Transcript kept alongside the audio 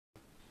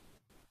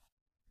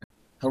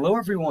Hello,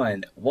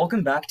 everyone.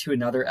 Welcome back to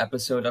another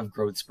episode of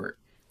Growth Spurt,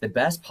 the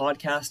best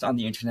podcast on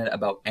the internet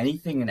about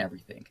anything and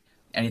everything.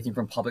 Anything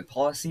from public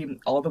policy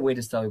all the way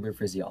to cellular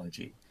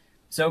physiology.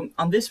 So,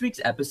 on this week's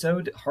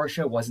episode,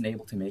 Harsha wasn't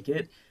able to make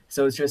it,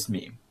 so it's just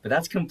me. But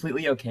that's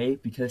completely okay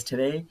because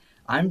today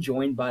I'm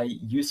joined by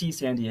UC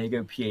San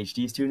Diego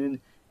PhD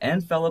student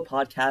and fellow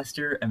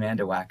podcaster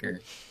Amanda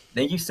Wacker.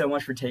 Thank you so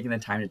much for taking the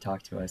time to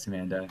talk to us,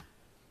 Amanda.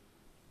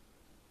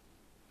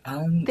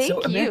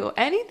 So Thank Amanda, you.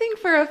 Anything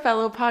for a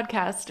fellow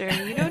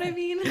podcaster, you know what I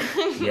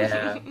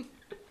yeah. mean?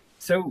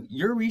 So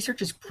your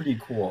research is pretty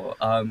cool.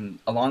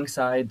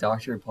 Alongside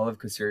Dr. Pallav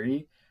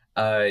Kasuri,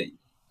 uh,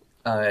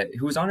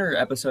 who was on our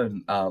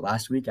episode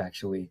last week,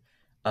 actually,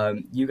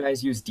 you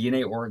guys use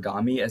DNA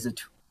origami as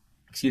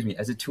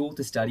as a tool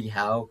to study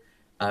how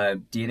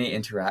DNA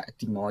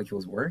interacting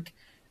molecules work.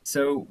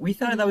 So we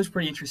thought that was Mhm.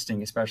 pretty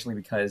interesting, especially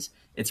because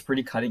it's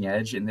pretty cutting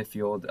edge in the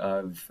field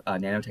of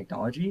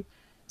nanotechnology.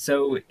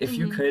 So if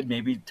you Mhm. could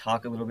maybe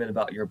talk a little bit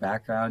about your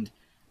background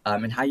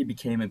and how you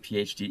became a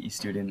PhD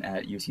student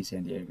at UC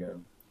San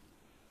Diego.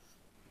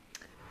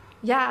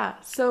 Yeah,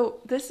 so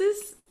this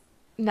is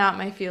not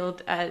my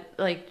field at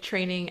like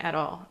training at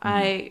all.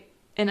 Mhm. I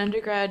in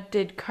undergrad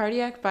did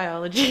cardiac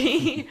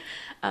biology.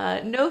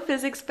 No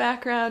physics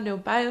background, no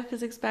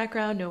biophysics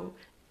background, no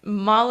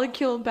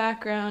molecule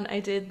background. I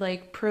did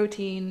like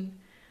protein,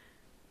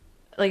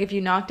 like if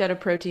you knocked out a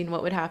protein,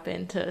 what would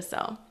happen to a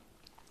cell?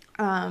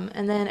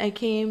 And then I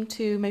came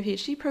to my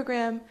PhD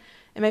program,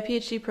 and my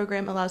PhD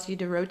program allows you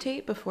to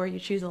rotate before you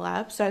choose a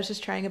lab. So I was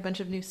just trying a bunch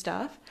of new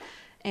stuff.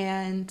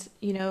 And,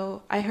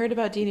 I heard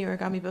about DNA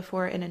origami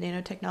before in a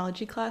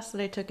nanotechnology class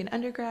that I took in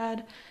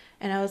undergrad.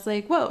 And I was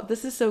like, whoa,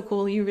 this is so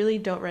cool. You really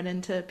don't run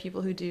into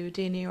people who do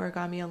DNA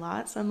origami a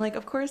lot. So I'm like,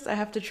 of course, I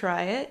have to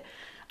try it.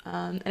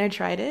 And I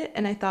tried it,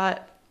 and I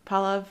thought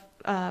Pallav,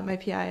 my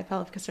PI,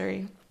 Pallav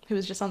Kasuri, who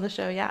was just on the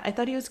show, yeah, I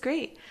thought he was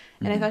great.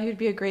 And I Mhm. thought he would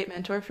be a great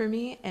mentor for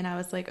me. And I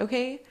was like,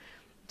 okay,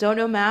 don't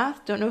know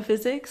math, don't know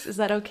physics. Is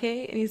that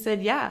okay? And he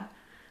said, yeah.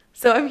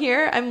 So I'm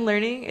here, I'm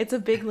learning. It's a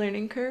big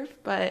learning curve,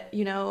 but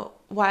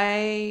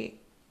why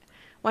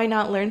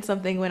not learn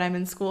something when I'm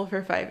in school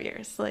for 5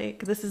 years?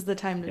 Like this is the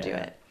time to do Yeah.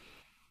 it.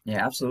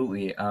 Yeah,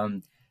 absolutely.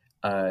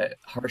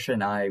 Harsha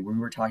and we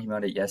were talking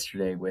about it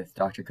yesterday with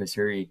Dr.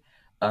 Kasuri.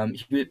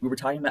 We were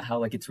talking about how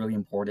like it's really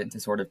important to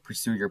sort of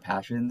pursue your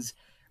passions,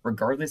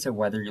 regardless of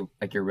whether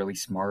you're really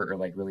smart or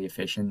like really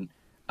efficient,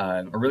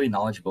 or really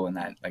knowledgeable in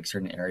that like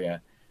certain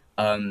area.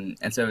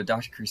 And so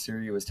Dr.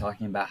 Kasuri was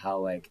talking about how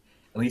like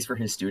at least for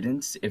his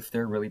students, if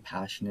they're really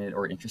passionate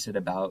or interested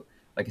about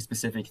like a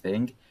specific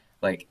thing,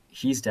 like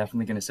he's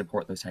definitely going to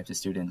support those types of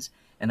students.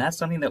 And that's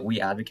something that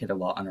we advocate a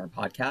lot on our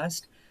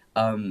podcast.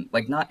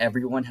 Like not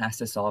everyone has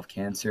to solve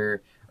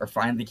cancer or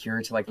find the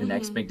cure to like the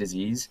next Hmm. big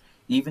disease,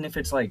 even if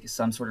it's like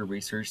some sort of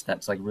research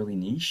that's like really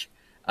niche.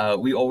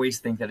 We always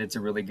think that it's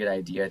a really good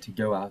idea to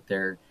go out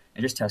there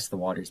and just test the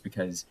waters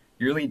because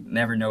you really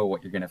never know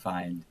what you're gonna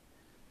find.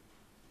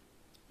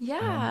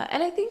 Um, Yeah,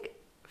 and I think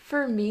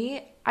for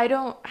me, I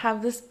don't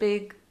have this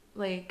big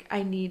like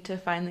I need to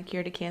find the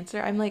cure to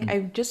cancer. I'm like mm, I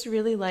just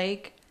really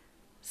like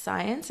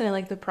science and I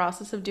like the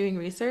process of doing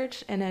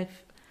research. And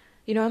if,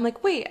 I'm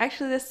like, wait,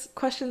 actually, this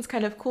question's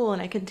kind of cool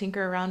and I can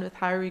tinker around with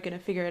how are we going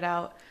to figure it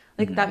out.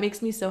 Like that mhm,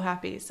 makes me so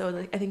happy. So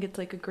like I think it's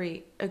like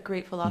a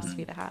great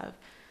philosophy mhm. to have.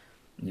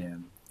 Yeah,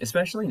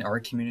 especially in our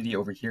community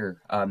over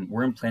here.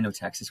 We're in Plano,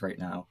 Texas right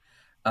now.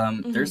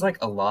 There's Hmm. like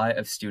a lot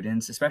of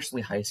students,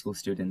 especially high school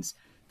students,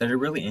 that are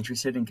really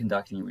interested in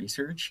conducting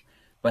research,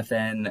 but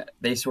then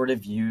they sort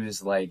of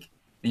use like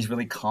these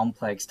really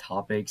complex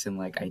topics and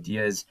like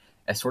ideas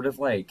as sort of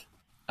like,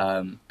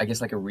 I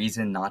guess like a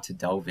reason not to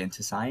delve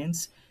into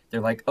science.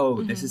 They're like,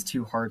 oh, this is Hmm.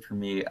 too hard for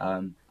me.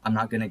 I'm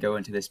not going to go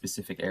into this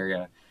specific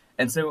area.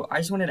 And so I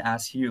just wanted to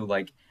ask you,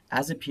 like,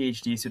 as a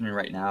PhD student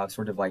right now,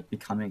 sort of like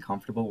becoming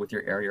comfortable with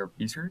your area of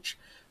research,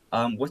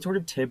 what sort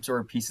of tips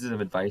or pieces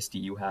of advice do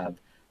you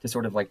have to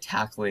sort of like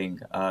tackling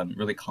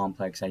really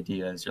complex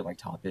ideas or like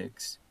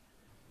topics?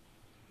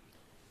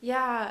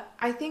 Yeah,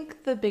 I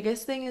think the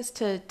biggest thing is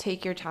to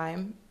take your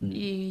time.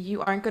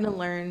 You aren't going to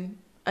learn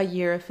a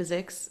year of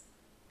physics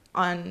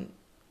on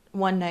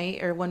one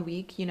night or one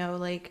week,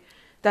 like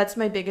that's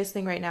my biggest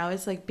thing right now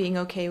is like being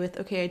okay with,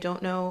 okay, I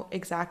don't know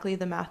exactly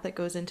the math that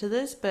goes into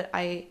this, but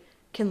I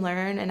can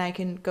learn and I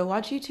can go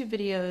watch YouTube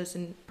videos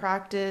and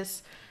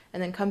practice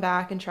and then come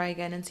back and try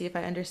again and see if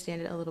I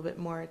understand it a little bit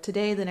more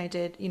today than I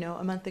did,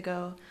 a month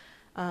ago.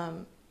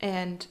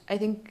 And I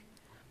think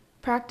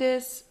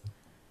practice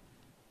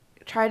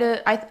try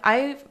to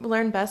I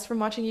learn best from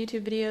watching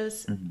YouTube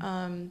videos.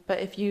 Hmm. But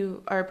if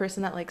you are a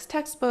person that likes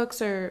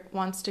textbooks or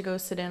wants to go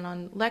sit in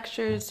on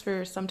lectures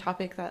for some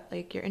topic that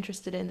like you're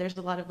interested in, there's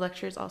a lot of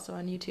lectures also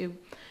on YouTube.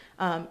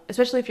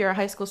 Especially if you're a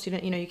high school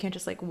student, you can't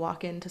just like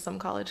walk into some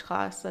college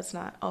class. That's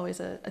not always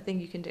a thing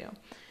you can do.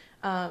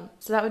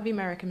 So that would be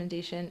my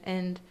recommendation.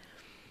 And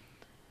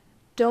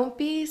don't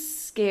be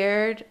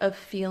scared of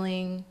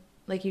feeling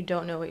like you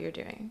don't know what you're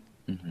doing.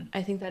 Hmm.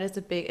 I think that is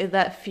a big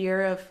that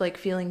fear of like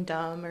feeling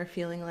dumb or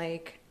feeling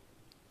like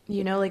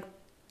like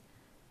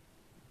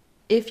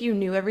if you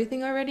knew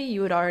everything already,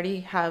 you would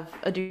already have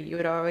a degree. You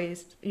would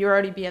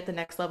already be at the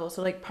next level.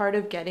 So like part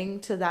of getting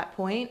to that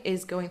point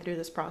is going through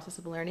this process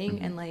of learning,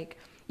 Hmm. and like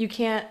you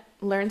can't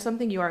learn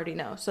something you already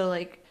know. So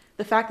like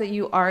the fact that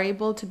you are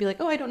able to be like,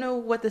 "Oh, I don't know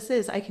what this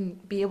is. I can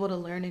be able to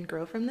learn and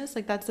grow from this."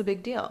 Like that's a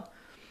big deal.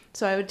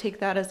 So I would take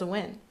that as a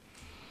win.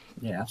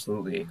 Yeah,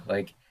 absolutely.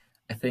 Like,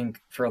 I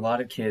think for a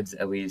lot of kids,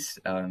 at least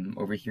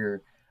over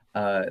here,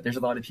 there's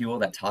a lot of people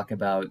that talk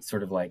about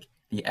sort of like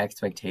the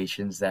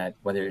expectations that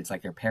whether it's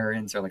like their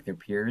parents or like their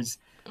peers,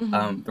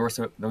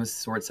 those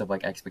sorts of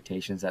like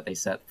expectations that they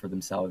set for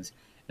themselves,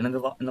 and then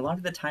and a lot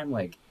of the time,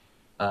 like,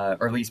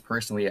 or at least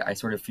personally, I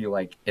sort of feel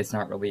like it's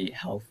not really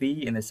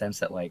healthy in the sense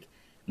that like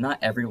not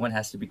everyone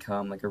has to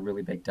become like a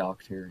really big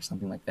doctor or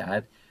something like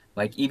that.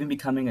 Like even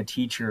becoming a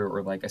teacher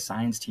or like a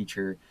science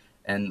teacher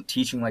and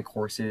teaching like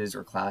courses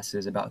or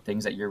classes about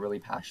things that you're really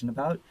passionate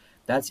about,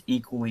 that's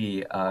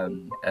equally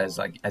as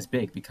like as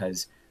big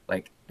because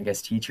like I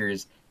guess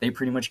teachers they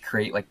pretty much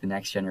create like the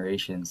next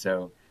generation.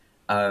 So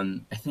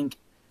I think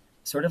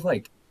sort of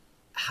like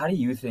how do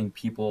you think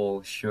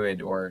people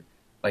should or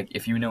like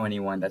if you know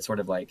anyone that sort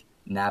of like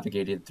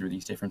navigated through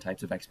these different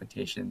types of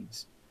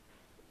expectations?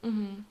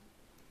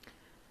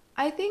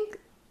 I think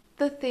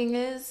the thing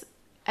is,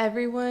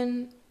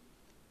 everyone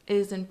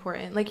is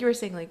important. Like you were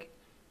saying, like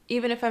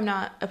even if I'm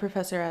not a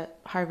professor at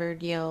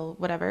Harvard, Yale,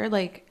 whatever,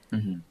 like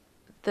Hmm.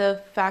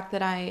 the fact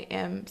that I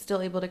am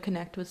still able to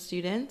connect with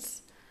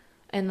students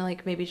and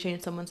like maybe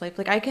change someone's life.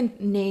 Like I can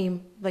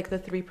name like the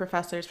three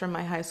professors from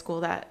my high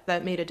school that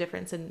made a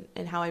difference in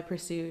how I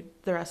pursued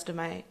the rest of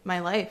my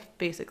life,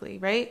 basically,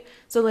 right?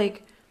 So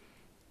like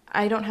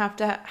I don't have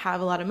to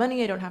have a lot of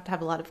money. I don't have to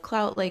have a lot of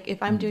clout. Like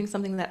if I'm Hmm. doing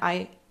something that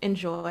I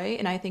enjoy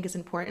and I think is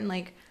important,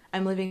 like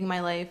I'm living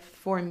my life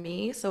for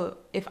me. So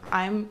if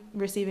I'm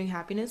receiving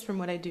happiness from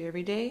what I do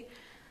every day,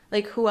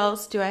 like who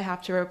else do I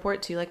have to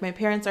report to? Like my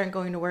parents aren't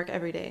going to work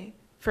every day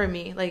for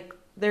me. Like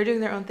they're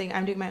doing their own thing.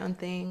 I'm doing my own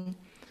thing.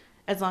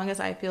 As long as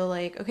I feel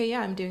like, okay,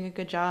 yeah, I'm doing a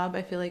good job.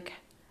 I feel like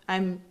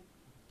I'm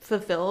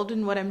fulfilled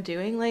in what I'm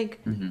doing, like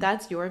Hmm.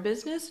 that's your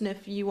business. And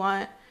if you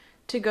want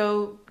to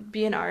go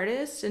be an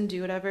artist and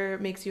do whatever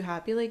makes you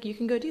happy, like you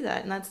can go do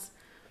that. And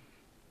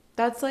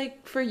that's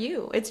like for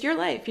you. It's your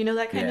life. You know,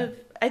 that kind Yeah. of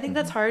I think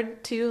that's Hmm.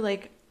 hard too.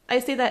 Like I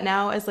say that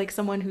now as like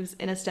someone who's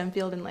in a STEM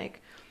field and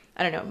like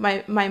I don't know,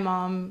 my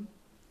mom,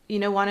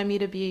 wanted me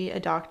to be a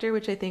doctor,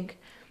 which I think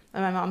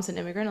my mom's an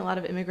immigrant. A lot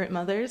of immigrant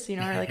mothers,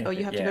 are like, oh,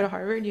 you have to go Yeah. to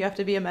Harvard, you have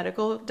to be a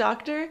medical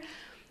doctor.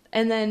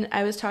 And then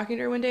I was talking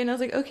to her one day and I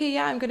was like, okay,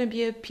 yeah, I'm going to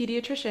be a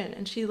pediatrician.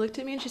 And she looked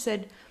at me and she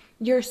said,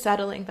 you're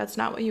settling. That's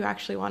not what you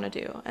actually want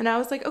to do. And I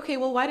was like, okay,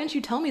 well, why didn't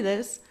you tell me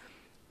this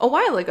a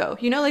while ago?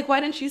 Like, why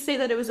didn't you say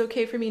that it was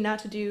okay for me not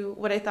to do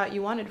what I thought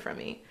you wanted from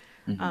me?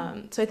 Hmm.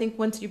 So I think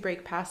once you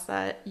break past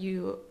that,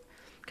 you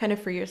kind of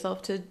free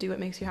yourself to do what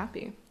makes you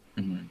happy.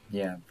 Hmm.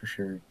 Yeah, for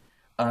sure.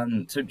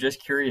 So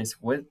just curious,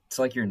 what's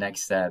like your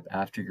next step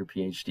after your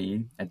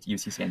PhD at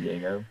UC San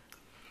Diego?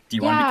 Do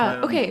you want to Yeah,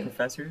 become a okay.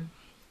 professor?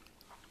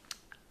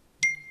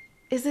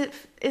 Is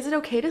it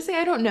okay to say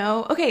I don't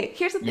know? Okay,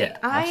 here's the thing. Yeah,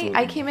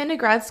 I absolutely. came into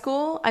grad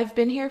school. I've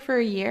been here for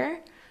a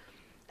year.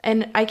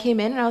 And I came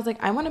in and I was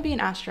like, I want to be an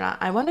astronaut.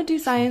 I want to do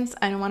science.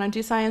 I want to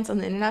do science on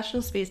the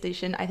International Space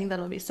Station. I think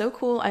that'll be so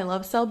cool. I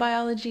love cell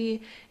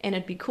biology, and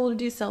it'd be cool to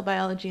do cell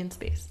biology in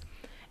space.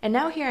 And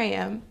now here I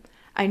am.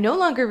 I no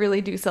longer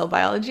really do cell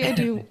biology. I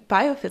do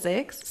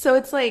biophysics. So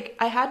it's like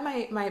I had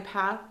my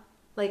path.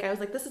 Like I was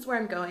like, this is where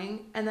I'm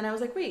going. And then I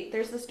was like, wait,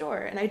 there's this door.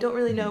 And I don't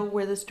really know Hmm.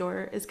 where this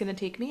door is going to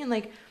take me. And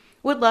like,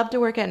 would love to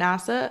work at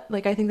NASA.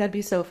 Like, I think that'd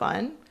be so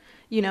fun,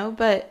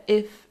 But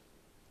if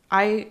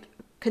I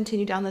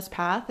continue down this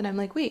path and I'm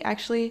like, wait,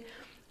 actually,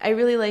 I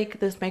really like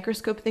this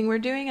microscope thing we're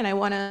doing and I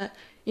want to,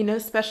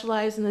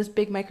 specialize in this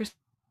big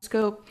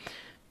microscope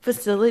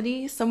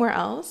facility somewhere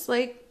else.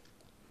 Like,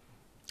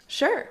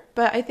 sure.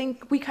 But I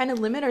think we kind of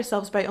limit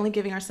ourselves by only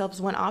giving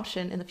ourselves one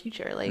option in the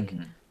future. Like,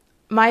 Hmm.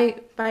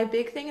 my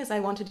big thing is I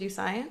want to do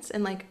science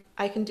and like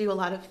I can do a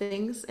lot of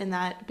things in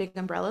that big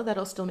umbrella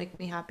that'll still make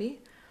me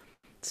happy.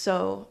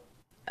 So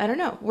I don't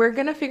know. We're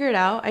gonna figure it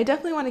out. I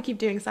definitely want to keep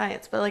doing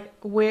science, but like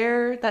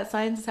where that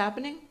science is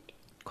happening,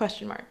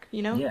 question mark.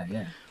 Yeah,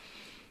 yeah.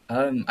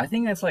 I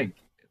think that's like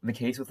the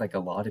case with like a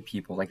lot of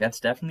people. Like that's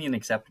definitely an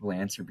acceptable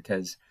answer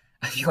because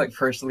I feel like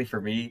personally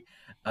for me,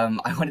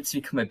 I wanted to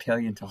become a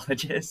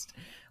paleontologist,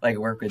 like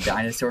work with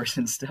dinosaurs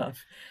and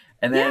stuff.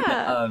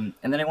 Yeah.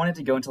 And then I wanted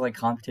to go into like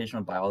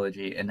computational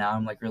biology, and now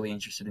I'm like really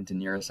interested into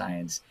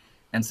neuroscience.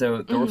 And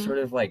so those Mm-hmm. sort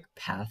of like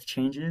path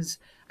changes,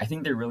 I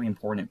think they're really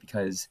important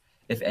because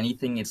if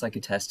anything, it's like a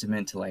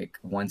testament to like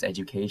one's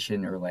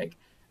education or like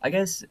I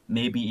guess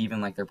maybe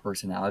even like their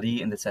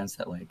personality in the sense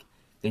that like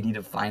they need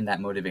to find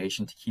that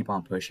motivation to keep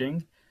on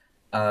pushing.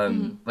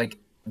 Mm-hmm. Like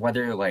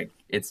whether like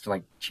it's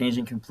like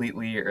changing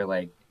completely or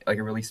like a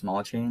really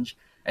small change,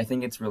 I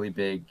think it's really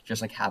big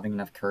just like having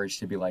enough courage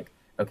to be like,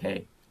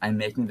 okay, I'm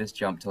making this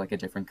jump to like a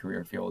different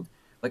career field.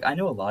 Like I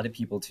know a lot of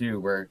people too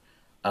where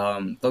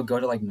they'll go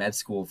to like med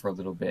school for a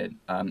little bit.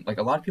 Like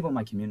a lot of people in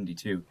my community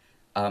too.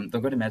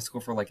 They'll go to med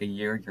school for like a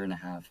year, year and a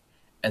half,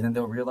 and then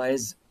they'll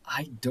realize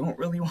I don't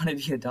really want to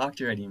be a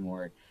doctor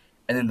anymore,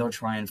 and then they'll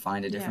try and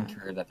find a Yeah. different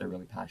career that they're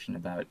really passionate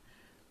about.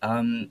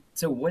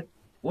 So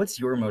what's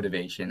your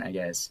motivation, I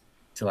guess,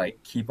 to like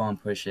keep on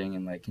pushing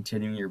and like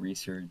continuing your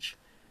research?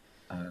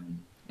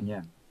 And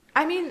yeah,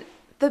 I mean,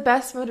 the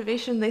best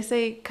motivation they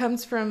say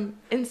comes from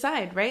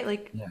inside, right?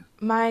 Like yeah,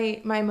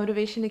 my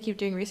motivation to keep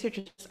doing research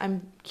is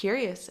I'm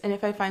curious, and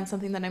if I find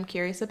something that I'm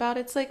curious about,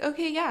 it's like,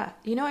 okay, yeah,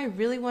 I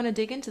really want to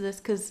dig into this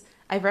because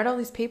I've read all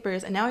these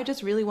papers and now I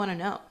just really want to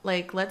know.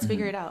 Like, let's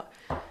figure hmm it out.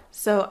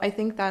 So I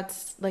think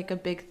that's like a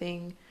big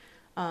thing,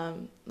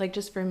 like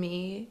just for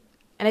me.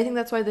 And I think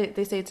that's why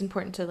they say it's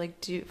important to like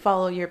do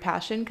follow your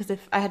passion because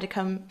if I had to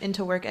come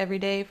into work every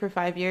day for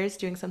 5 years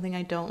doing something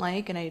I don't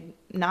like and I'm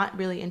not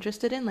really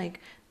interested in, like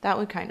that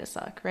would kind of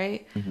suck,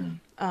 right?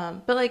 hmm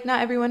But like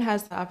not everyone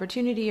has the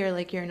opportunity or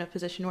like you're in a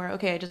position where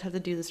okay, I just have to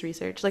do this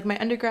research. Like my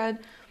undergrad,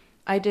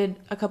 I did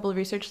a couple of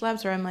research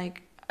labs where I'm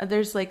like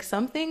there's like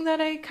something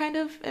that I kind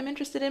of am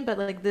interested in, but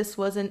like this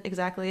wasn't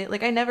exactly it.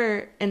 Like I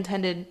never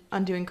intended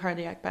on doing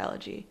cardiac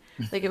biology.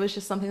 Like it was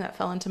just something that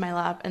fell into my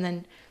lap and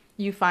then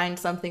you find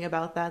something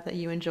about that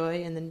you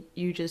enjoy and then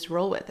you just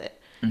roll with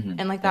it.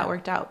 And like that yeah.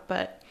 worked out,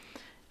 but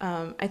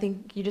I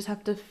think you just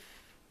have to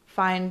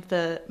find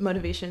the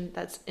motivation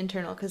that's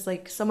internal because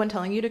like someone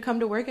telling you to come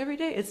to work every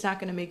day, it's not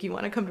going to make you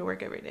want to come to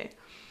work every day.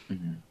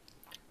 hmm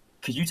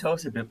Could you tell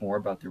us a bit more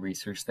about the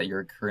research that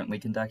you're currently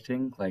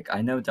conducting? Like,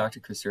 I know Dr.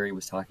 Kusuri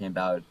was talking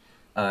about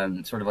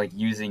sort of like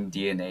using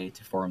DNA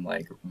to form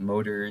like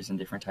motors and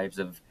different types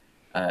of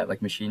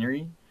like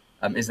machinery.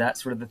 Is that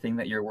sort of the thing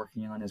that you're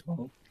working on as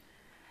well?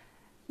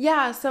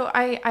 Yeah, so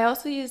I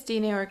also use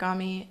DNA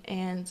origami,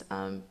 and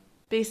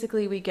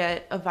basically we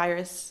get a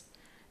virus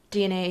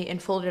DNA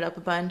and fold it up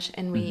a bunch,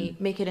 and we hmm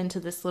make it into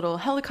this little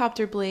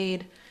helicopter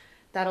blade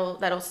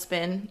that'll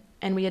spin,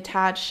 and we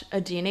attach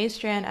a DNA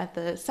strand at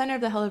the center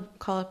of the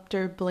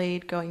helicopter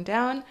blade going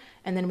down,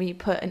 and then we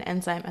put an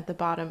enzyme at the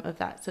bottom of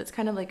that. So it's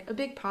kind of like a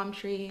big palm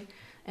tree,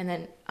 and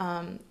then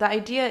the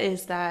idea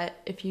is that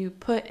if you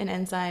put an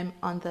enzyme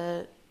on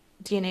the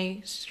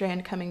DNA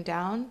strand coming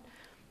down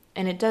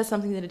and it does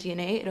something to the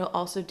DNA, it'll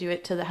also do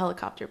it to the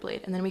helicopter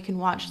blade. And then we can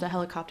watch the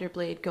helicopter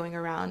blade going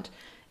around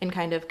and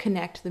kind of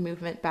connect the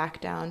movement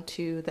back down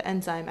to the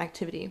enzyme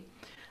activity.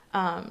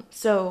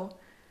 So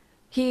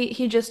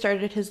he just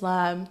started his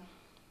lab,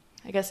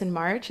 I guess in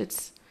March.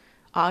 It's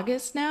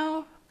August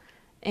now,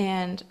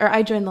 and or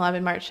I joined the lab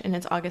in March and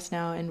it's August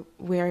now, and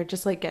we're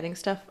just like getting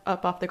stuff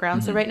up off the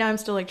ground. So hmm right now I'm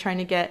still like trying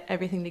to get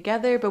everything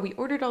together, but we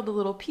ordered all the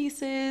little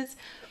pieces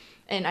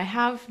and I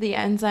have the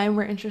enzyme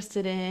we're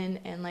interested in,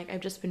 and like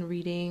I've just been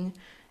reading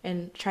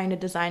and trying to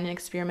design an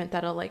experiment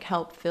that'll like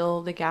help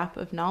fill the gap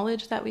of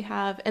knowledge that we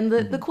have. And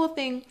the hmm cool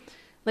thing,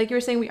 like you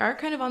were saying, we are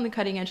kind of on the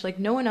cutting edge. Like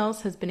no one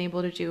else has been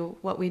able to do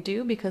what we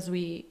do because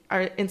we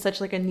are in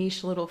such like a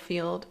niche little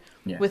field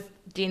Yeah. with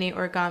DNA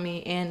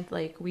origami and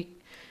like we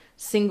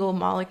single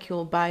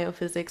molecule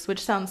biophysics, which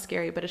sounds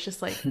scary, but it's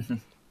just like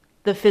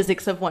the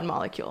physics of one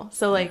molecule.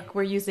 So Yeah. like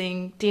we're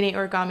using DNA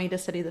origami to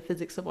study the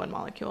physics of one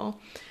molecule.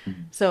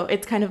 hmm So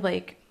it's kind of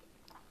like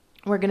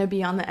we're going to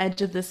be on the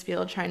edge of this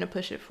field trying to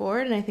push it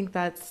forward, and I think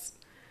that's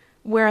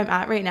where I'm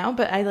at right now.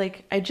 But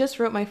I just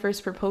wrote my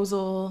first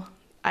proposal.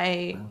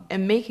 I Wow.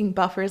 am making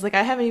buffers. Like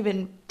I haven't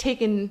even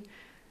taken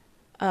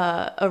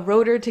a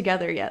rotor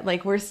together yet.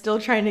 Like we're still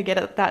trying to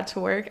get that to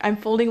work. I'm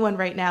folding one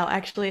right now.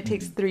 Actually, it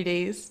takes hmm 3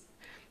 days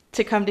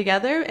to come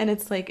together, and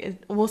it's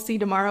like we'll see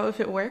tomorrow if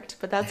it worked.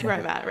 But that's where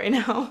I'm at right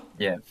now.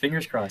 Yeah.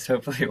 Fingers crossed.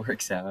 Hopefully it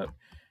works out.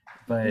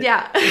 But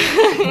Yeah.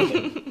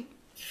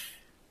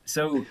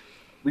 so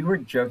we were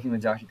joking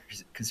with Dr.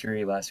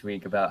 Kasuri last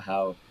week about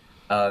how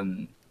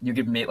you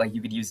could make like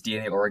you could use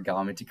DNA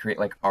origami to create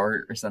like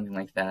art or something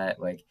like that.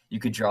 Like you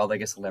could draw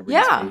like a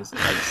celebrity's Yeah. face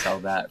and like sell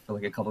that for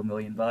like a couple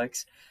million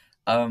bucks.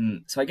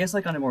 So I guess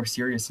like on a more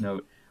serious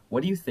note,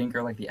 what do you think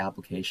are like the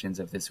applications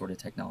of this sort of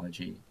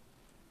technology?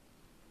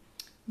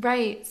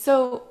 Right.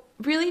 So,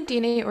 really,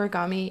 DNA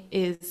origami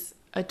is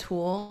a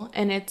tool,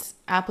 and its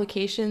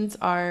applications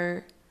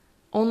are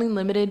only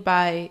limited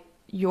by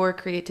your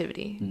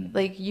creativity. Mm,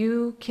 Like,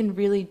 you can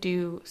really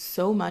do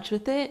so much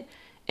with it,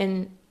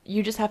 and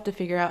you just have to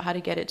figure out how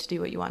to get it to do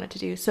what you want it to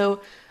do.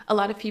 So, a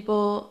lot of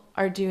people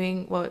are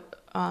doing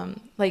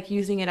like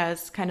using it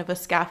as kind of a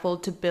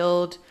scaffold to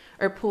build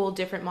or pull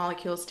different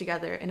molecules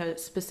together in a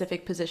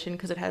specific position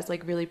because it has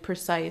like really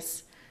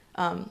precise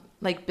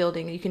like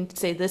building. You can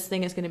say this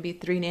thing is going to be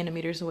 3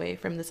 nanometers away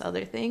from this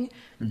other thing.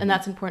 And hmm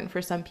that's important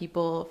for some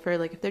people for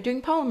like if they're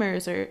doing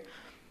polymers or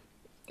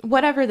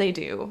whatever they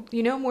do,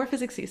 more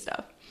physicsy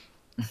stuff.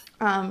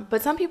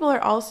 But some people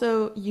are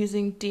also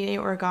using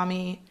DNA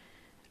origami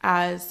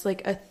as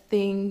like a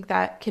thing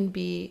that can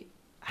be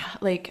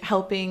like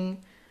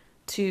helping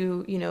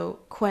to,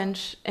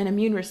 quench an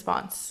immune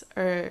response.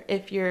 Or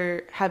if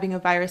you're having a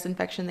virus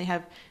infection, they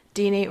have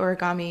DNA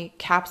origami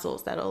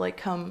capsules that'll like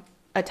come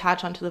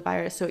attach onto the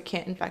virus so it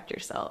can't infect your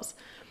cells.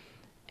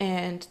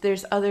 And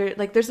there's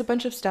a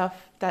bunch of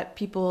stuff that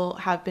people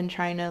have been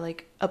trying to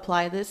like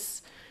apply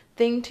this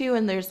thing too,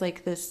 and there's like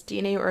this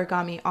DNA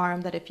origami arm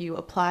that if you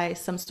apply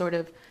some sort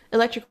of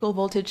electrical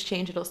voltage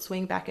change, it'll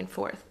swing back and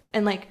forth.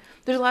 And like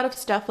there's a lot of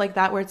stuff like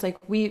that where it's like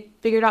we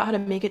figured out how to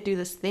make it do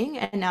this thing,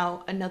 and now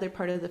another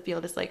part of the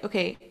field is like,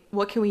 okay,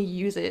 what can we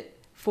use it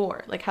for?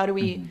 Like how do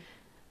we Hmm.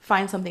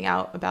 find something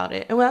out about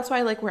it? And that's why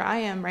like where I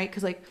am, right?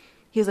 Because like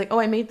he's like, oh,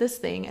 I made this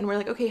thing, and we're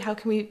like, okay, how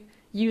can we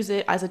use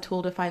it as a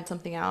tool to find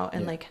something out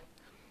and Yeah. like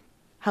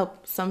help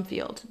some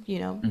field,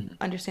 Hmm.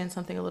 understand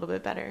something a little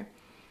bit better.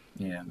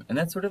 Yeah. And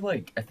that's sort of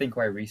like, I think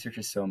why research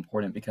is so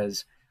important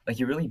because like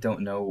you really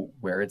don't know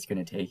where it's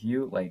going to take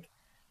you. Like,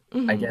 I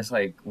Mm-hmm. guess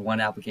like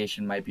one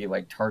application might be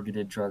like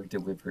targeted drug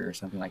delivery or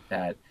something like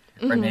that.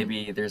 Or Mm-hmm.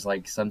 maybe there's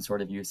like some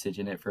sort of usage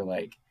in it for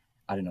like,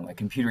 I don't know, like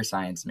computer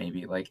science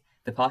maybe. Like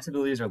the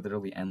possibilities are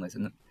literally endless.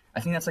 And I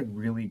think that's like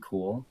really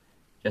cool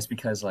just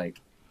because like,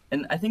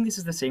 and I think this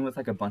is the same with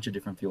like a bunch of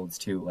different fields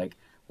too. Like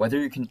whether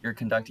you're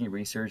conducting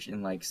research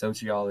in like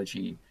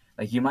sociology,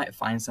 like you might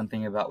find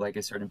something about like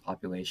a certain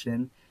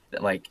population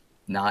that like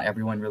not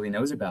everyone really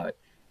knows about.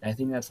 And I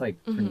think that's like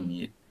pretty Mm-hmm.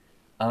 neat.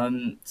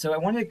 So I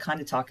wanted to kind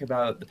of talk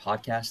about the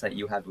podcast that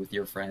you have with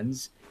your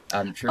friends,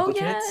 Oh Triplicates.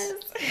 yes.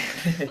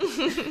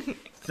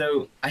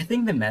 So I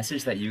think the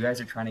message that you guys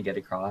are trying to get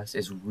across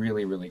is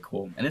really, really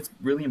cool, and it's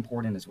really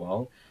important as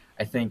well.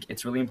 I think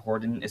it's really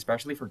important,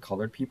 especially for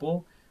colored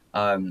people,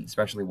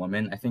 especially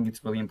women. I think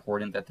it's really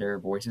important that their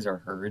voices are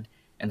heard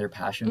and their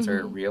passions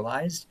are Mm-hmm.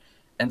 realized.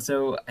 And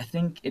so I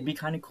think it'd be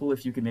kind of cool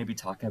if you could maybe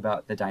talk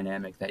about the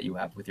dynamic that you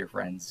have with your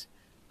friends,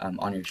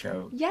 on your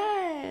show.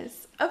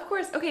 Yes, of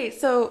course. Okay,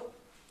 so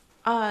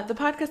the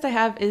podcast I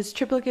have is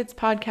Triplicates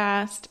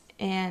Podcast,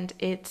 and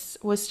it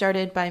was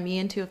started by me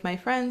and two of my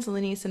friends,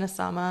 Lenice and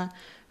Asama,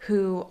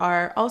 who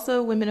are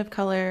also women of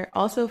color,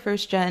 also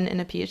first gen in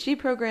a PhD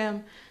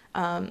program.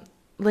 Um,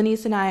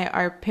 Lenice and I,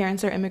 our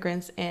parents are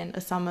immigrants, and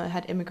Asama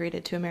had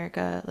immigrated to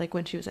America like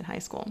when she was in high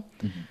school.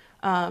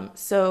 Hmm.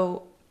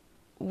 So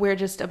we're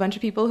just a bunch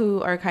of people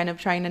who are kind of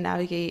trying to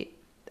navigate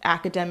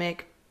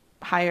academic,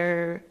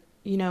 higher,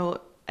 you know,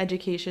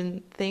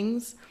 education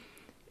things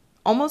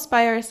almost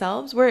by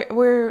ourselves.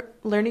 We're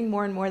learning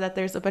more and more that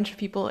there's a bunch of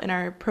people in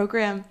our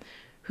program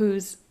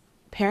whose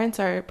parents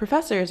are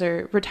professors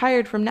or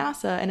retired from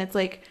NASA, and it's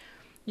like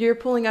you're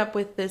pulling up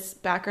with this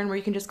background where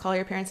you can just call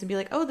your parents and be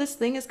like, "Oh, this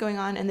thing is going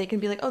on," and they can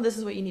be like, "Oh, this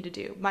is what you need to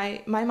do."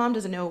 My mom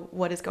doesn't know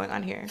what is going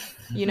on here.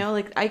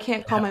 Like I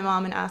can't call Yeah. my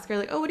mom and ask her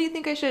like, "Oh, what do you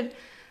think I should,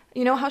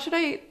 how should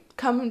I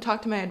come and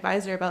talk to my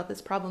advisor about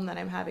this problem that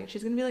I'm having?"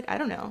 She's going to be like, "I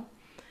don't know,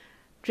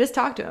 just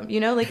talk to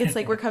him." Like it's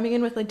like we're coming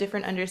in with a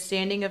different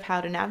understanding of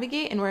how to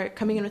navigate, and we're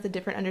coming in with a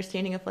different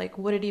understanding of like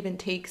what it even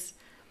takes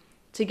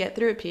to get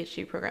through a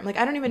PhD program. Like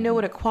I don't even know Mhm.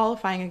 what a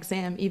qualifying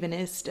exam even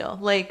is still.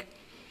 Like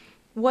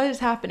what is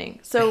happening?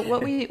 So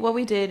what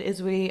we did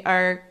is we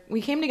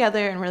came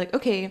together and we're like,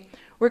 okay,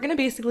 we're going to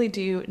basically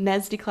do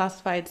NED's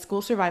declassified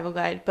school survival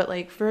guide, but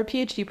like for a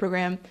PhD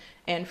program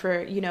and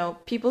for,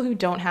 people who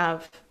don't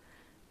have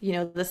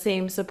the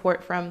same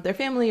support from their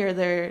family or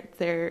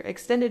their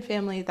extended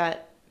family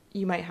that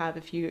you might have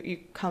if you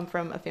come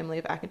from a family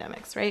of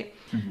academics, right?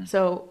 Mhm.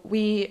 So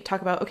we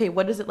talk about, okay,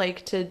 what is it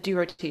like to do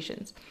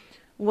rotations?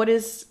 What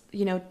is,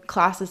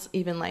 classes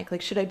even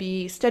like should I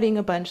be studying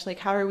a bunch? Like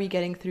how are we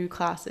getting through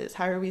classes?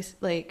 How are we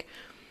like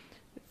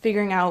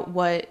figuring out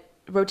what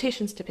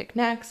rotations to pick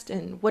next,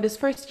 and what is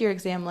first year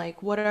exam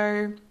like? What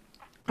are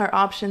our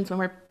options when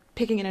we're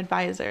picking an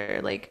advisor?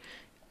 Like,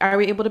 are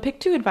we able to pick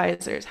two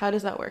advisors? How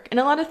does that work? And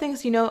a lot of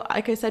things,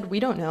 like I said, we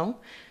don't know.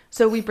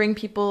 So we bring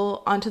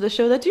people onto the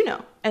show that do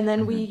know. And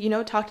then we,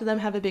 Mhm. talk to them,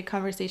 have a big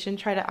conversation,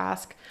 try to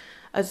ask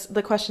us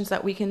the questions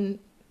that we can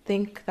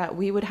think that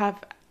we would have,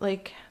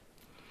 like,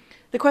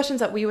 the questions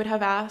that we would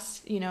have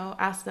asked,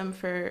 ask them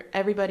for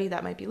everybody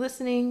that might be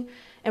listening.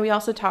 And we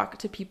also talk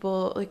to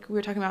people, like we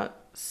were talking about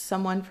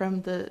someone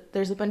from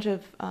there's a bunch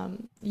of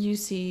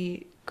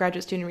UC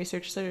graduate student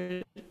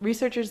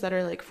researchers that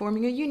are like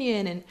forming a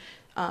union, and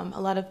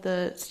a lot of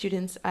the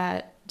students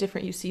at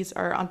different UCs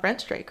are on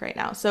rent strike right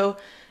now. So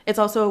it's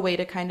also a way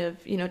to kind of,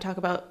 talk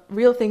about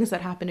real things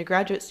that happen to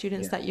graduate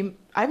students Yeah.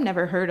 I've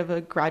never heard of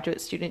a graduate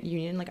student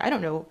union. Like, I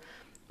don't know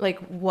like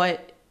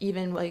what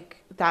even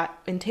like that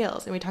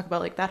entails, and we talk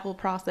about like that whole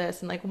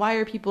process and like why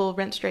are people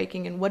rent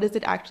striking and what is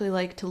it actually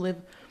like to live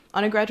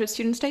on a graduate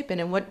student stipend,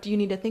 and what do you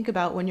need to think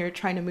about when you're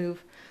trying to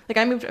move. Like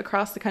I moved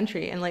across the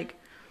country, and like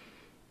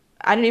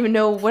I didn't even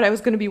know what I was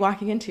going to be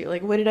walking into.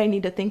 Like what did I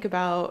need to think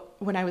about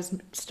when I was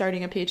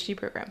starting a PhD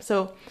program?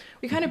 So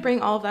we kind of Mhm.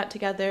 bring all of that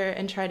together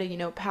and try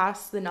to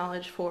pass the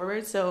knowledge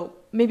forward. So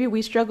maybe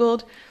we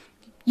struggled,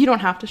 you don't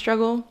have to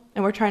struggle,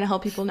 and we're trying to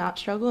help people not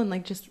struggle and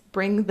like just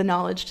bring the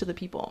knowledge to the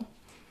people.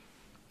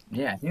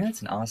 Yeah, I think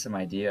that's an awesome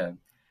idea.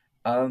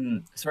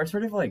 So I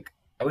sort of like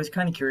I was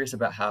kind of curious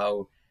about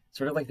how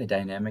sort of like the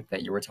dynamic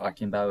that you were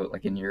talking about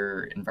like in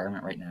your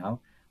environment right now.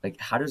 Like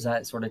how does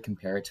that sort of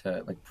compare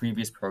to like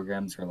previous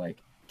programs or like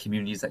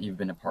communities that you've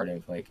been a part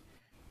of? Like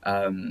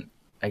um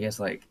I guess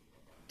like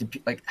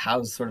like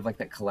how's sort of like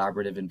that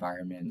collaborative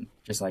environment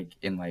just like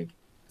in like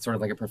sort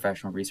of like a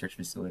professional research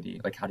facility?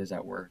 Like how does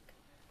that work?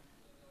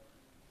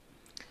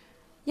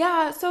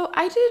 Yeah, so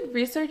I did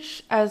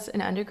research as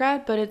an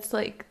undergrad, but it's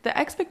like the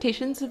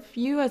expectations of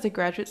you as a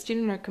graduate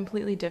student are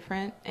completely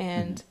different.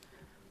 Hmm. And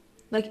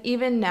like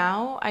even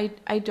now,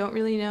 I don't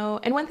really know.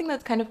 And one thing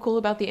that's kind of cool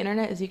about the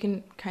internet is you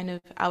can kind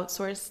of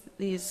outsource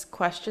these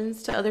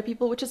questions to other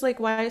people, which is like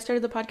why I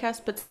started the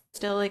podcast, but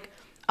still like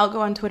I'll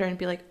go on Twitter and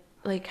be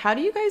like how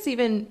do you guys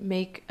even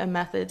make a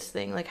methods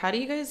thing? Like how do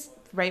you guys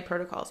write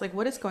protocols? Like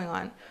what is going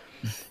on?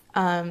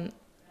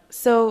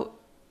 So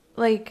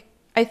like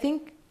I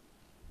think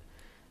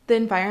the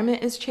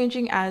environment is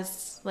changing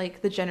as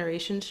like the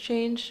generations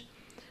change,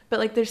 but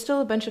like there's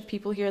still a bunch of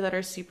people here that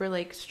are super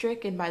like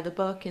strict and by the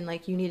book, and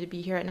like you need to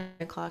be here at 9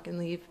 o'clock and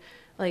leave,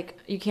 like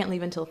you can't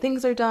leave until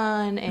things are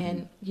done, Hmm.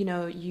 and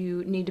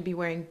you need to be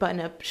wearing button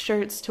up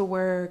shirts to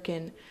work,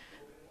 and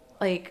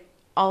like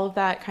all of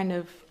that kind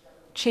of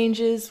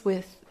changes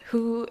with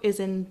who is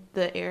in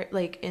the air,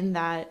 like in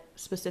that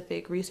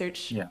specific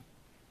research Yeah.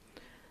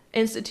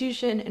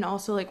 institution, and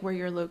also like where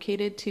you're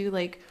located too.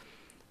 Like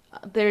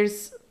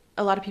there's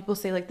a lot of people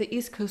say like the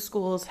East Coast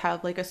schools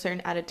have like a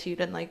certain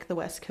attitude and like the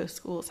West Coast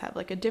schools have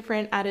like a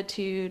different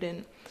attitude,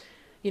 and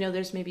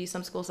there's maybe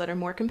some schools that are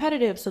more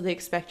competitive, so they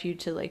expect you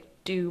to like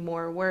do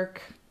more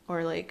work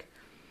or like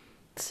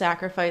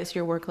sacrifice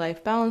your work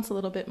life balance a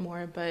little bit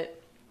more.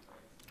 But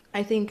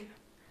I think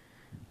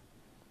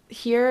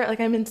here, like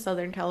I'm in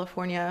Southern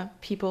California,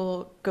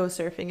 people go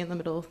surfing in the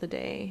middle of the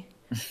day.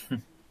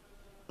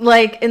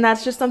 Like, and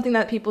that's just something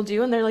that people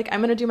do, and they're like,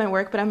 I'm gonna do my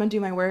work, but I'm gonna do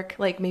my work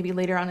like maybe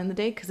later on in the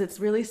day because it's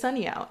really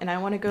sunny out, and I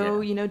want to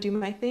go, Yeah. do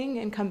my thing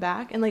and come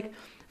back. And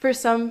for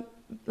some,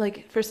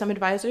 for some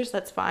advisors,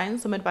 that's fine.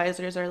 Some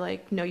advisors are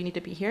like, no, you need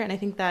to be here, and I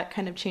think that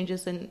kind of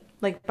changes in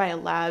like by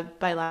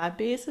lab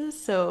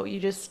basis. So you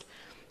just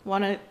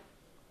want to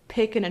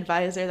pick an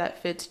advisor that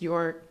fits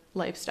your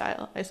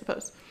lifestyle, I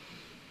suppose.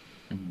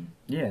 Hmm.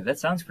 Yeah, that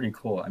sounds pretty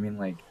cool. I mean,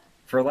 like,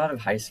 for a lot of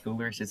high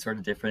schoolers, it's sort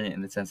of different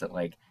in the sense that,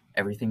 like,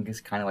 everything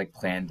is kind of like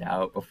planned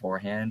out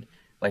beforehand.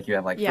 Like, you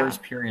have like Yeah,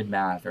 first period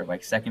math or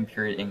like second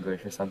period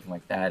English or something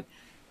like that.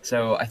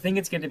 So I think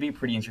it's going to be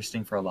pretty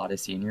interesting for a lot of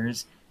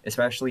seniors,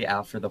 especially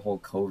after the whole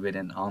COVID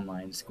and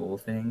online school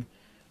thing.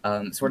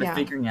 Sort of yeah,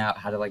 figuring out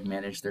how to like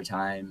manage their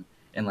time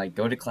and like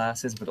go to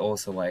classes, but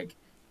also like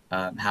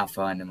have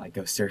fun and like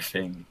go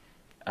surfing.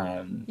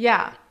 Um,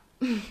 yeah.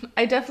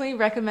 I definitely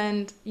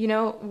recommend,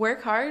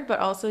 work hard, but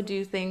also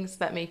do things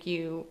that make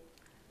you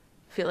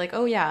feel like,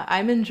 oh yeah,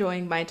 I'm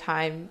enjoying my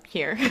time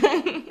here.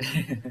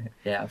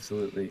 yeah,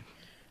 absolutely.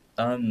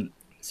 Um,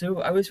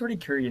 so I was sort of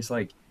curious,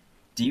 like,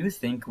 do you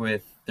think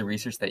with the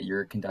research that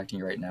you're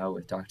conducting right now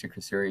with Dr.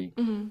 Kusuri,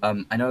 Hmm.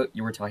 I know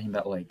you were talking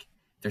about like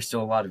there's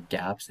still a lot of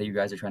gaps that you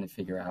guys are trying to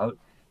figure out.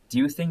 Do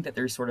you think that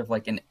there's sort of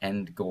like an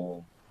end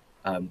goal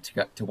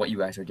to what you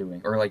guys are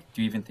doing, or like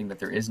do you even think that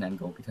there is an end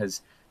goal?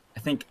 Because I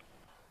think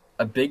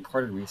a big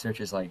part of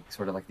research is like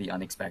sort of like the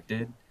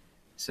unexpected.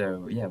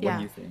 So yeah, what do Yeah.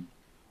 you think?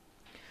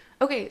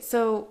 Okay,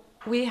 so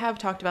we have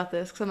talked about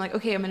this because I'm like,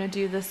 okay, I'm gonna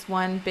do this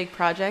one big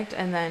project,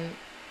 and then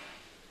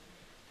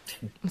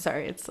I'm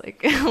sorry, it's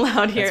like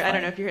loud That's here. I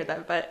don't know fine. if you heard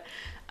that, but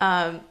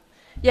um,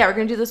 yeah, we're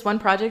gonna do this one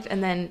project,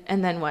 and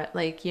then what?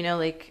 Like,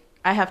 like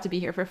I have to be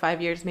here for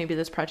 5 years. Maybe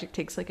this project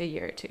takes like a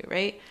year or two,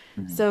 right?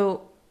 Hmm.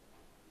 So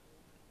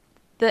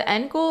the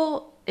end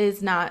goal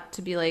is not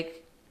to be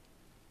like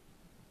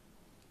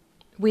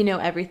we know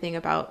everything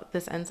about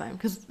this enzyme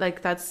because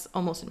like that's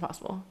almost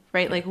impossible,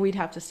 right? Yeah. Like we'd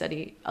have to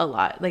study a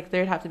lot. Like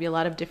there'd have to be a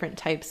lot of different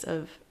types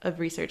of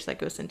research that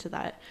goes into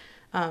that.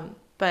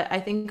 But I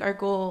think our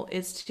goal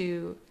is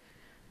to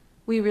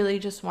we really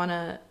just want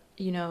to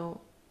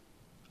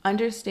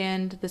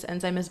understand this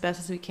enzyme as best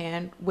as we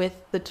can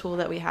with the tool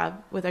that we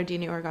have with our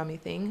DNA origami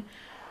thing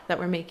that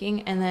we're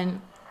making, and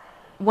then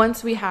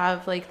once we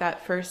have like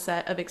that first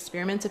set of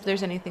experiments, if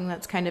there's anything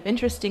that's kind of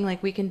interesting,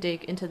 like we can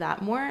dig into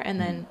that more, and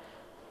Hmm. then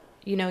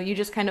you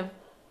just kind of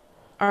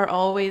are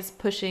always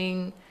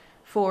pushing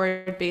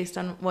forward based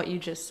on what you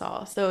just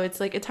saw. So it's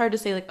like it's hard to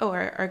say like, oh,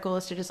 our goal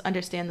is to just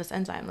understand this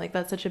enzyme. Like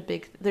that's such a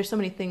big there's so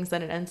many things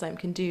that an enzyme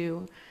can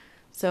do.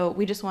 So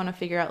we just want to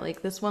figure out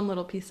like this one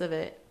little piece of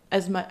it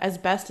as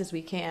best as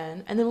we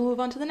can, and then we'll move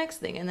on to the next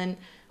thing. And then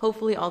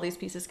hopefully all these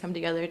pieces come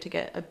together to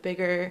get a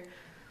bigger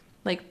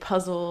like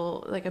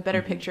puzzle, like a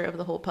better Hmm. picture of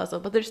the whole puzzle.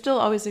 But there still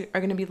always are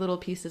going to be little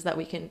pieces that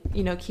we can,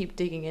 keep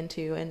digging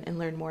into and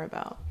learn more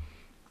about.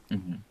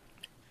 Hmm.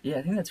 Yeah,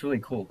 I think that's really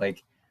cool.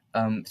 Like,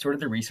 sort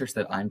of the research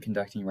that I'm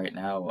conducting right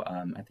now,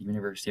 at the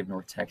University of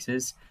North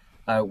Texas,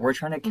 we're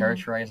trying to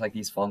Mm-hmm. characterize like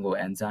these fungal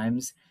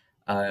enzymes,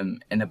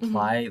 and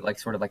Mm-hmm. apply like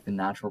sort of like the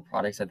natural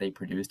products that they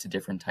produce to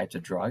different types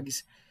of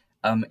drugs.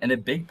 And a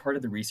big part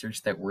of the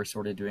research that we're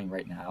sort of doing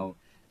right now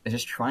is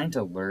just trying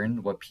to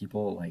learn what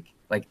people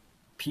like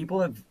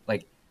people have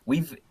like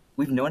we've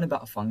we've known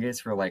about fungus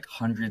for like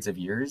hundreds of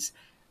years,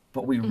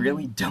 but we Mm-hmm.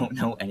 really don't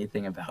know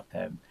anything about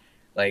them.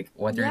 Like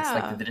whether it's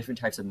like Yeah. the different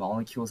types of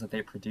molecules that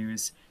they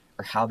produce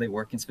or how they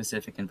work in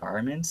specific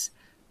environments.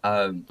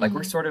 Like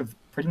we're Mm-hmm. sort of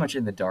pretty much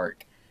in the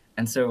dark.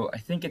 And so I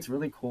think it's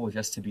really cool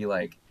just to be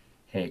like,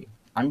 hey,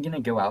 I'm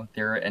gonna go out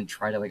there and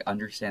try to like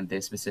understand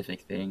this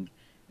specific thing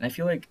And I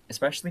feel like,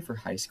 especially for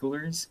high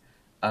schoolers,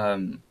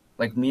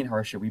 like me and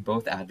Harsha, we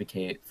both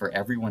advocate for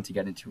everyone to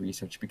get into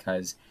research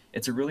because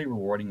it's a really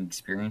rewarding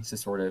experience to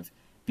sort of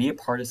be a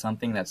part of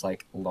something that's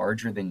like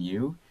larger than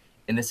you,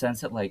 in the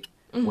sense that like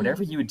Mm-hmm.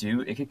 whatever you do,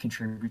 it could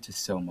contribute to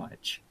so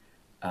much.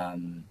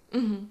 Um,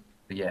 Mm-hmm.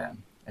 but yeah,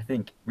 I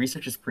think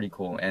research is pretty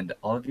cool, and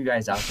all of you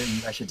guys out there,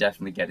 you guys should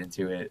definitely get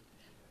into it.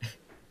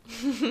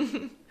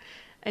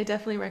 I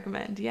definitely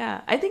recommend.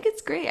 Yeah. I think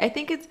it's great. I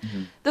think it's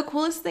Hmm. the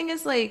coolest thing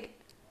is like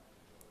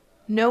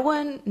no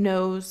one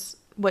knows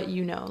what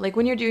you know. Like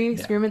when you're doing an Yeah.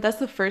 experiment, that's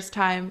the first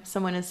time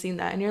someone has seen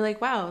that. And you're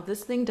like, wow,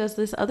 this thing does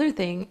this other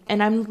thing.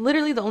 And I'm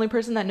literally the only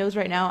person that knows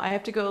right now. I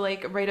have to go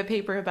like write a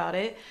paper about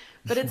it.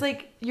 But it's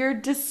like you're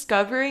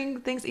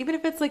discovering things, even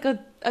if it's like a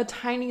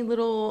tiny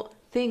little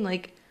thing,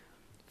 like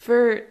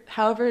for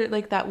however,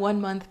 like that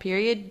 1 month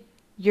period,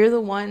 you're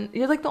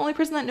like the only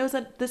person that knows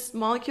that this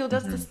molecule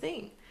does Hmm. this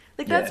thing.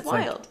 Like Yeah, that's it's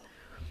like wild.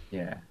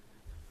 yeah,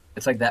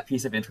 it's like that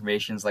piece of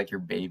information is like your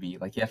baby.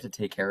 Like you have to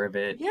take care of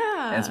it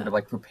and sort Yeah. of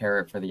like prepare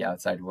it for the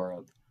outside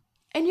world.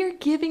 And you're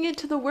giving it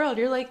to the world.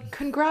 You're like,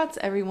 congrats,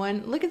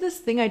 everyone. Look at this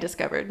thing I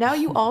discovered. Now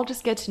you all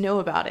just get to know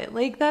about it.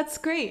 Like, that's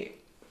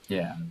great.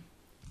 Yeah.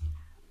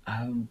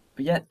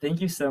 But yeah,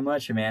 thank you so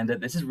much, Amanda.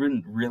 This has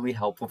been really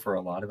helpful for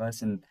a lot of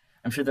us, and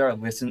I'm sure there are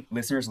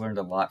listeners learned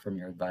a lot from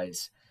your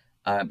advice,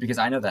 because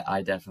I know that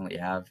I definitely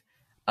have.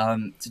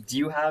 So do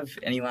you have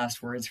any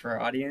last words for our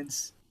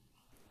audience?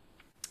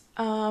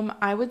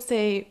 I would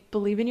say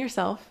believe in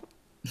yourself.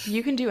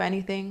 You can do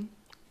anything.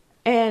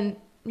 And,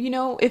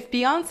 if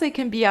Beyonce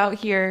can be out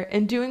here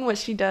and doing what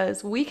she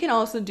does, we can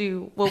also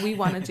do what we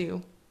want to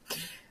do.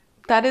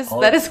 That is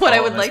what I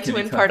All would of us like can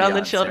to become impart on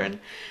the Beyonce. children.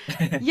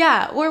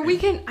 Yeah, or we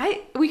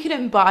can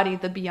embody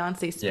the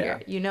Beyonce Yeah,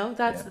 spirit,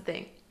 That's yeah, the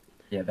thing.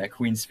 yeah. That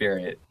queen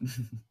spirit.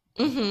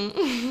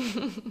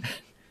 Mhm.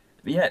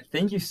 But yeah,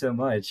 thank you so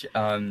much.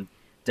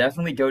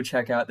 Definitely go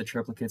check out the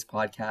Triplicates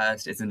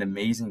podcast. It's an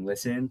amazing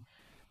listen.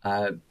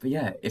 But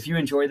yeah, if you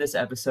enjoy this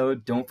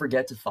episode, don't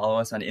forget to follow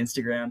us on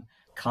Instagram,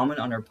 comment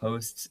on our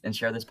posts, and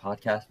share this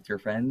podcast with your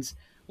friends.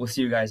 We'll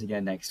see you guys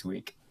again next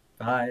week.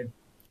 Bye.